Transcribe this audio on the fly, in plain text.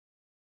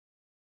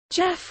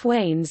Jeff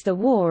Wayne's The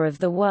War of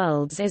the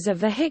Worlds is a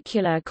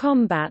vehicular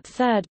combat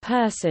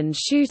third-person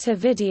shooter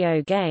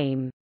video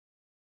game.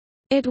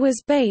 It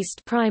was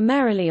based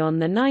primarily on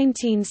the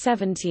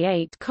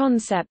 1978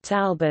 concept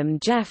album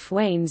Jeff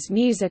Wayne's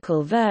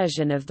musical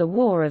version of The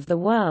War of the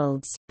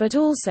Worlds, but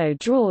also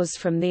draws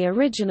from the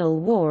original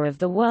War of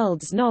the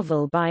Worlds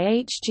novel by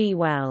H. G.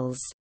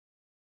 Wells.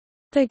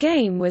 The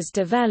game was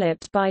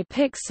developed by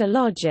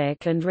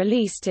Pixelogic and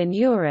released in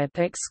Europe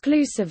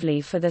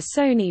exclusively for the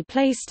Sony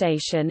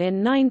PlayStation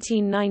in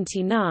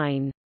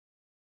 1999.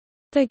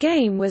 The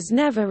game was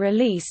never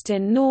released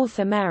in North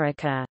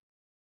America.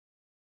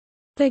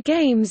 The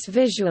game's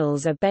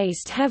visuals are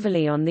based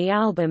heavily on the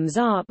album's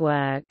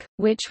artwork,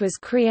 which was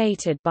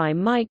created by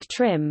Mike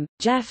Trim,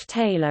 Jeff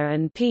Taylor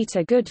and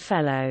Peter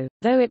Goodfellow,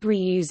 though it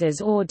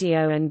reuses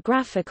audio and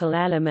graphical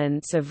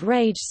elements of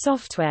Rage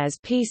Software's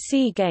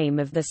PC game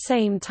of the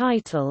same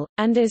title,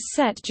 and is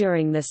set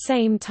during the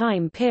same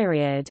time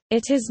period.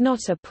 It is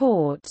not a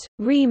port,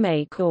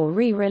 remake or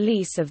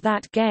re-release of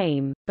that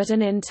game, but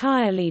an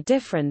entirely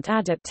different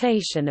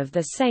adaptation of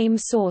the same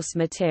source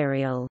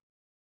material.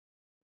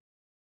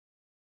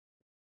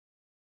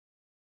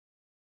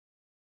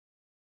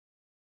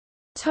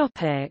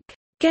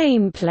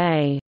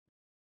 Gameplay.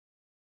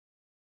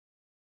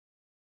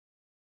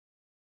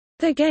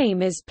 The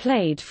game is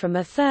played from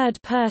a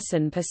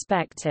third-person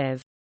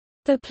perspective.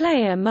 The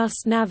player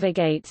must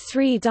navigate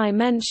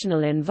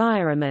three-dimensional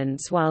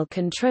environments while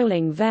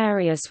controlling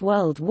various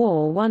World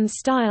War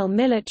I-style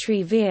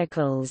military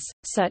vehicles,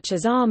 such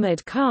as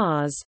armored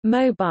cars,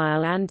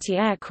 mobile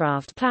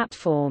anti-aircraft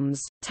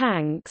platforms,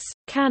 tanks,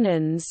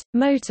 cannons,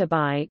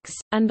 motorbikes,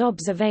 and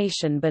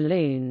observation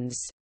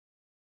balloons.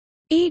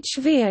 Each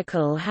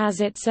vehicle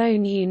has its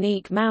own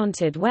unique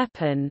mounted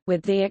weapon,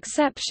 with the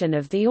exception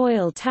of the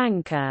oil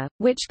tanker,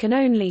 which can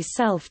only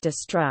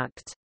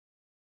self-destruct.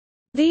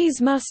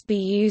 These must be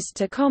used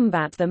to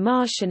combat the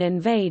Martian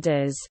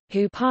invaders,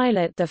 who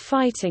pilot the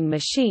fighting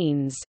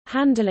machines,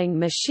 handling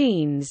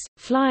machines,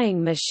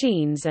 flying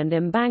machines and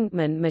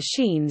embankment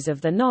machines of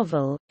the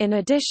novel, in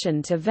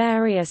addition to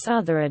various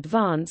other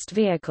advanced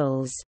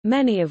vehicles,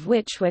 many of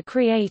which were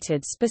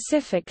created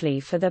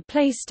specifically for the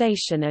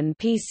PlayStation and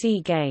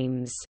PC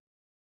games.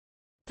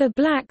 The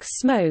black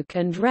smoke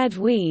and red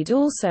weed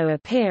also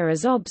appear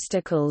as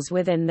obstacles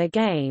within the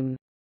game.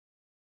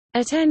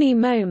 At any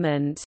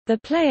moment, the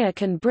player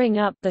can bring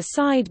up the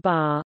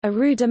sidebar, a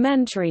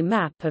rudimentary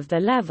map of the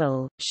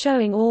level,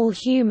 showing all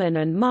human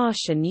and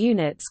Martian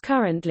units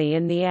currently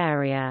in the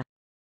area.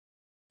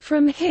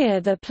 From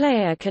here the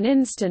player can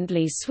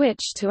instantly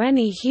switch to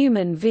any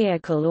human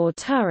vehicle or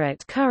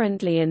turret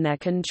currently in their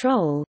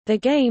control. The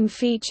game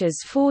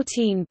features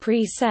 14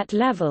 preset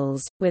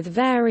levels, with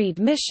varied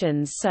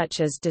missions such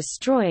as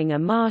destroying a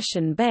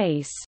Martian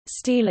base,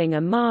 stealing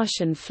a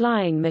Martian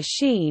flying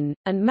machine,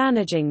 and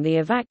managing the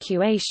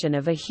evacuation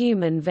of a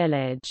human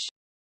village.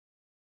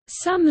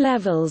 Some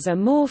levels are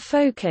more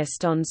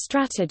focused on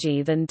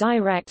strategy than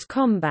direct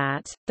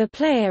combat. The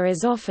player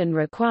is often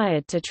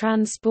required to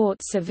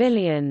transport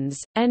civilians,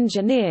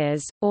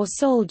 engineers, or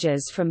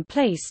soldiers from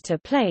place to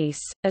place,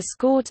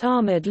 escort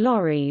armored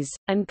lorries,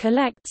 and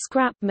collect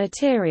scrap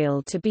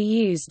material to be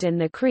used in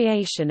the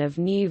creation of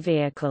new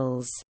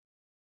vehicles.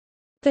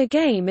 The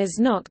game is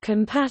not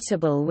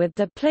compatible with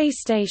the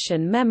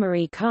PlayStation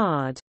memory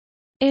card.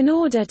 In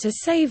order to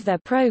save their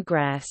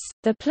progress,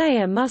 the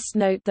player must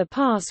note the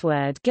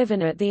password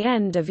given at the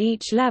end of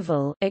each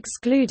level,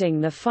 excluding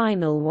the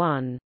final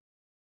one.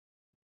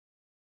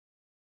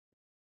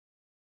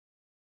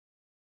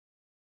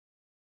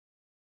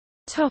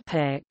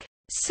 Topic: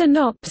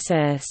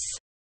 Synopsis.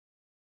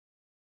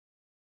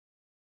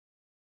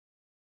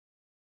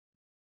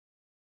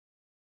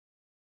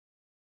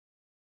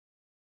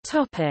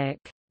 Topic: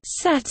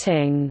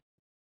 Setting.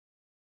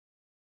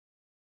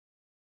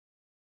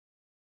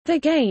 The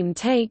game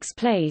takes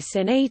place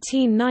in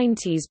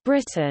 1890s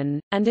Britain,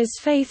 and is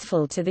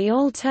faithful to the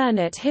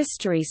alternate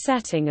history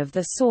setting of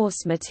the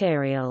source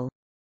material.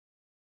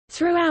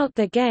 Throughout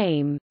the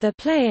game, the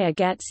player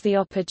gets the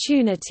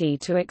opportunity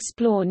to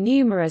explore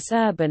numerous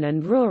urban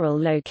and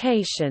rural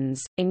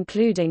locations,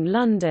 including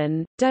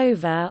London,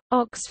 Dover,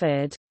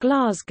 Oxford,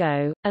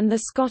 Glasgow, and the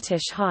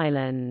Scottish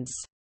Highlands.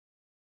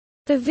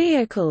 The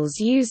vehicles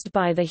used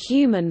by the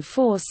human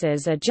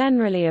forces are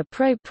generally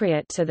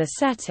appropriate to the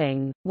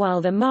setting,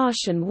 while the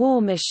Martian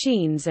war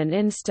machines and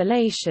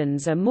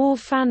installations are more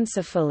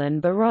fanciful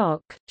and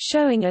baroque,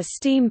 showing a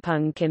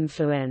steampunk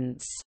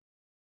influence.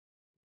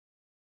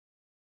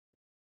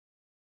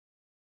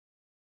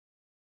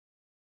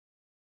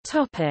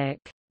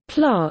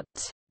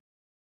 Plot.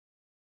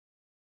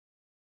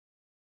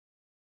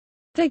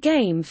 The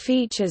game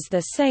features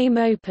the same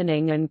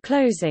opening and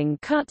closing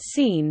cut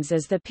scenes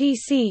as the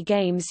PC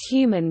game's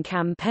human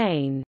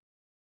campaign.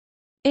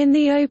 In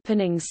the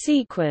opening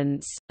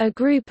sequence, a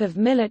group of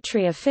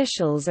military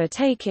officials are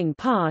taking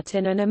part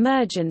in an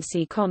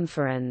emergency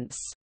conference.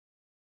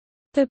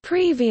 The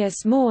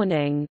previous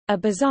morning, a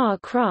bizarre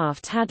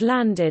craft had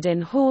landed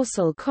in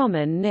Horsell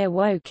Common near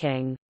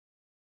Woking.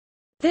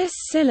 This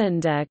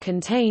cylinder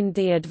contained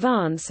the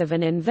advance of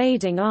an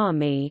invading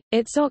army.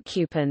 Its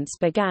occupants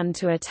began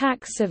to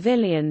attack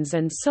civilians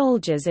and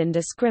soldiers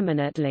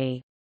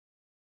indiscriminately.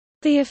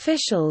 The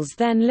officials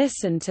then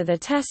listened to the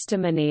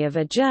testimony of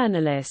a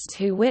journalist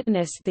who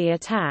witnessed the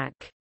attack.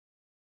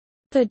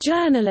 The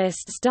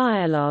journalist's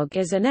dialogue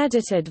is an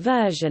edited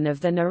version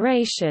of the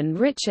narration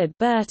Richard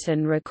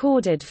Burton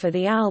recorded for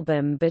the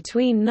album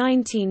between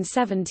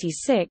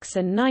 1976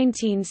 and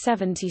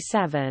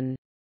 1977.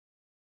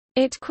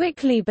 It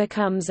quickly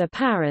becomes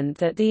apparent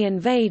that the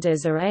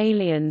invaders are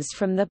aliens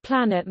from the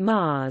planet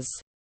Mars.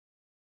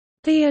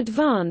 The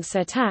advance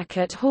attack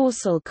at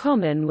Horsell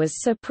Common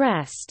was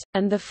suppressed,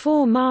 and the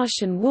 4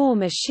 Martian war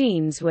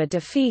machines were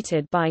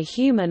defeated by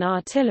human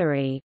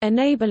artillery,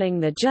 enabling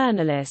the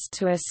journalist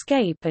to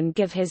escape and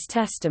give his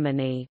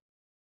testimony.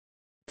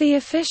 The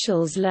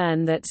officials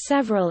learn that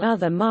several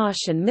other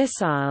Martian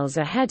missiles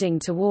are heading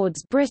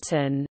towards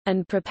Britain,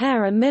 and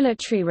prepare a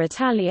military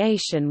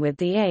retaliation with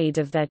the aid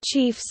of their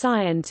chief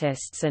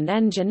scientists and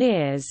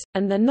engineers,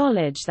 and the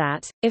knowledge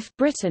that, if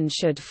Britain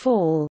should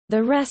fall,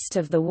 the rest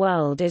of the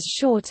world is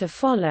sure to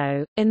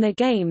follow. In the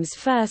game's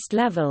first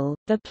level,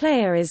 the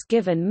player is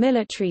given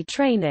military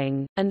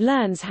training, and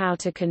learns how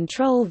to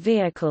control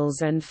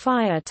vehicles and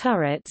fire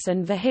turrets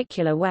and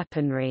vehicular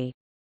weaponry.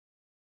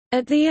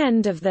 At the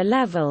end of the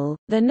level,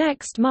 the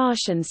next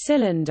Martian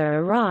cylinder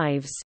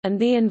arrives, and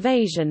the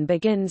invasion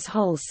begins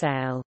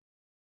wholesale.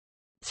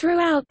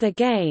 Throughout the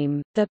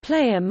game, the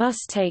player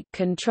must take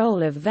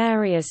control of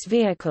various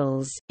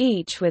vehicles,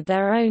 each with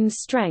their own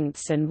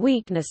strengths and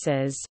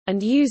weaknesses,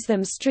 and use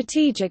them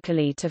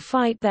strategically to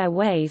fight their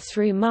way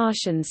through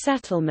Martian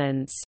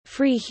settlements,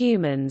 free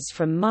humans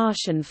from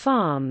Martian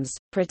farms,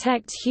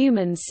 protect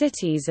human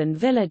cities and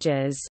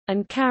villages,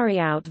 and carry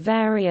out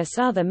various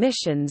other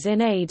missions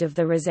in aid of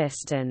the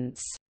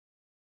Resistance.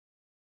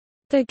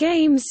 The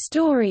game's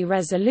story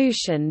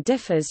resolution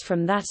differs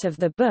from that of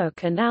the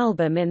book and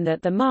album in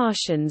that the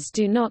Martians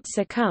do not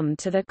succumb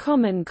to the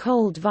common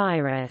cold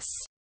virus.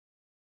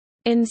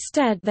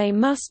 Instead, they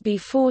must be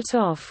fought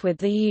off with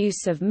the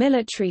use of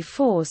military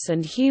force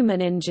and human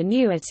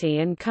ingenuity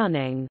and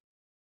cunning.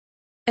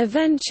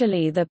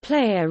 Eventually the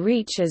player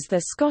reaches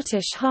the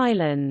Scottish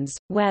Highlands,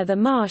 where the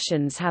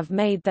Martians have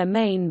made their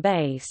main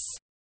base.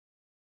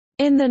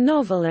 In the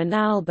novel and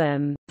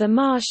album, the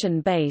Martian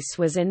base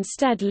was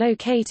instead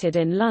located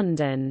in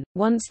London.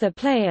 Once the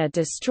player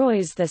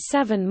destroys the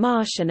 7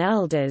 Martian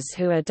elders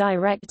who are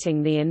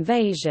directing the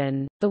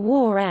invasion, the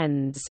war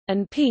ends,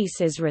 and peace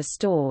is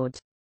restored.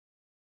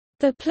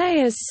 The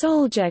player's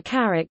soldier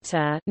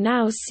character,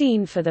 now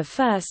seen for the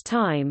first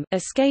time,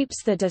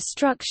 escapes the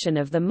destruction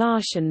of the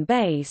Martian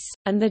base,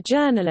 and the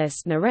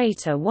journalist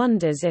narrator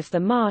wonders if the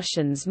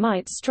Martians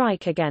might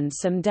strike again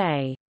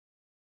someday.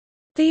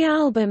 The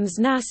album's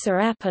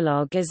NASA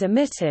epilogue is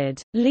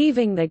omitted,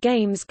 leaving the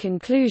game's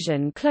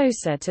conclusion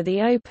closer to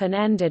the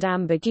open-ended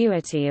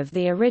ambiguity of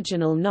the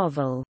original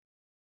novel.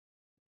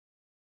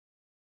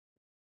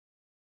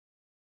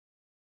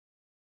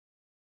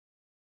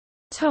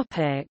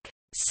 Topic: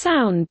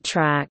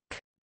 Soundtrack.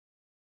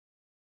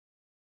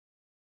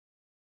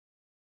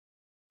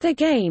 The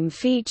game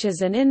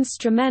features an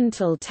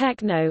instrumental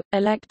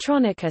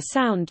techno-electronica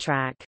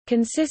soundtrack,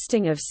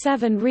 consisting of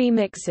 7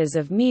 remixes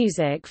of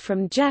music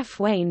from Jeff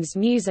Wayne's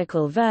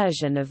musical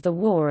version of The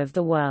War of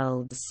the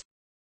Worlds.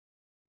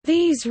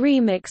 These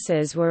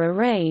remixes were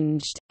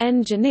arranged,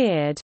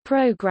 engineered,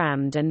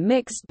 programmed and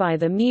mixed by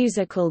the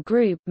musical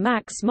group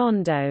Max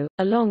Mondo,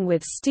 along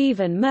with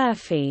Stephen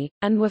Murphy,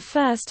 and were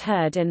first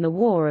heard in the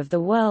War of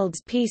the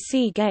Worlds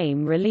PC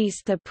game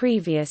released the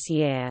previous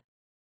year.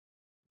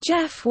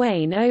 Jeff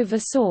Wayne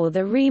oversaw the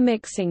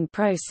remixing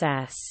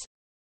process.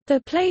 The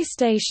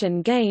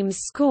PlayStation game's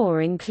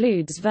score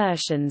includes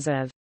versions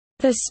of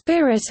The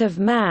Spirit of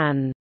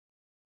Man,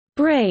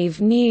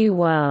 Brave New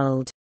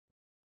World,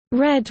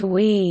 Red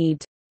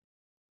Weed,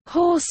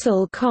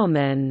 Horsell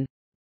Common,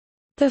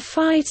 The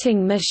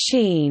Fighting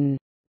Machine,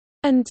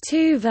 and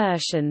 2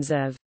 versions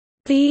of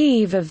The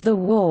Eve of the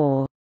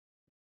War,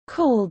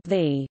 called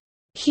the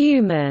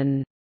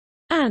Human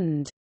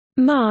and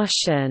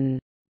Martian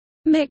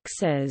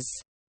mixes.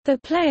 The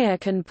player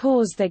can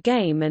pause the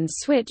game and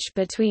switch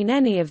between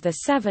any of the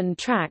 7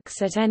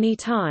 tracks at any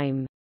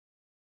time.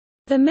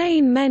 The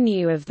main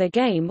menu of the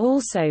game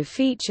also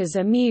features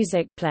a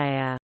music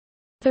player.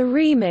 The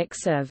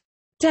remix of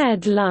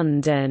Dead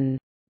London,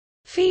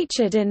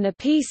 featured in the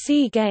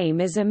PC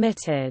game, is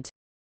omitted.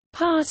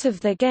 Part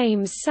of the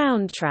game's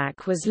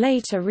soundtrack was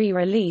later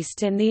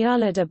re-released in the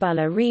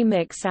Ulladulla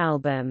remix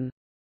album.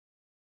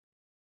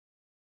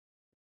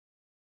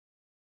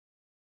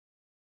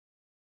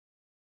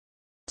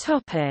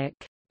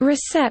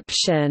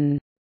 Reception.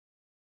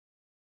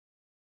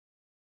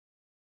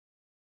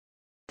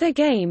 The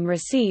game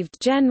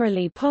received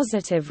generally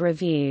positive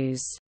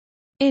reviews.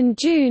 In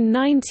June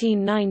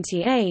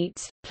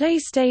 1998,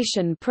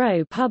 PlayStation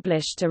Pro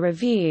published a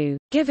review,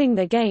 giving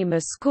the game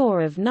a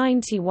score of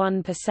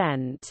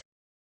 91%.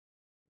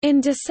 In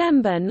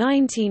December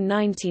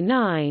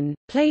 1999,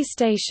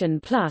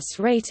 PlayStation Plus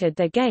rated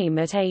the game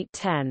at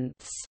 8/10.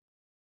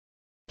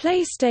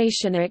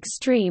 PlayStation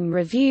Extreme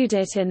reviewed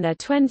it in their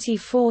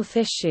 24th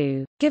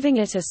issue, giving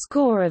it a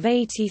score of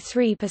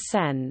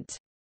 83%.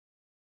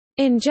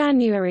 In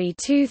January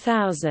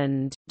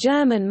 2000,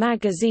 German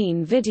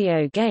magazine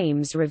Video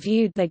Games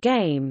reviewed the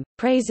game,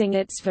 praising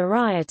its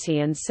variety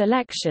and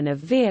selection of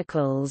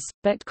vehicles,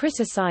 but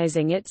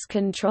criticizing its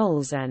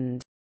controls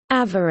and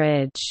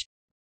average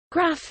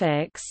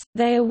graphics.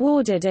 They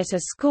awarded it a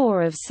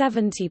score of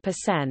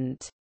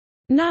 70%.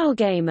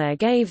 NowGamer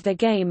gave the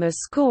game a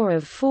score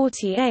of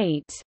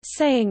 48,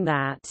 saying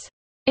that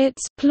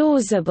its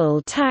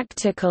plausible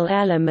tactical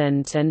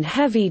element and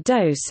heavy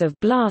dose of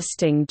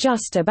blasting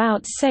just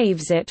about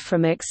saves it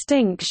from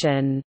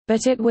extinction,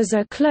 but it was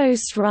a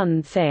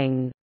close-run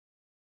thing.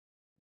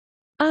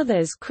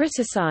 Others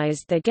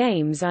criticized the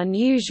game's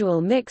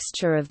unusual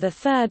mixture of the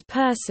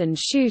third-person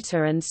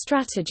shooter and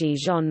strategy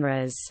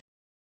genres.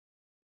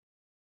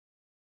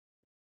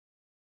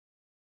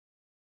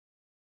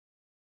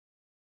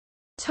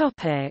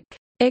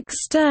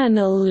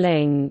 External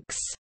links.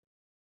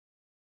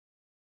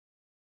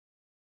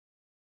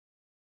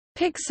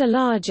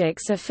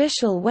 Pixelogic's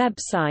official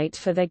website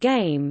for the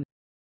game.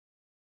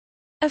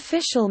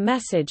 Official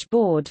message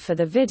board for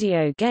the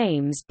video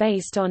games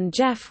based on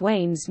Jeff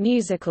Wayne's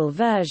musical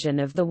version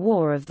of The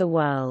War of the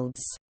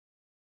Worlds.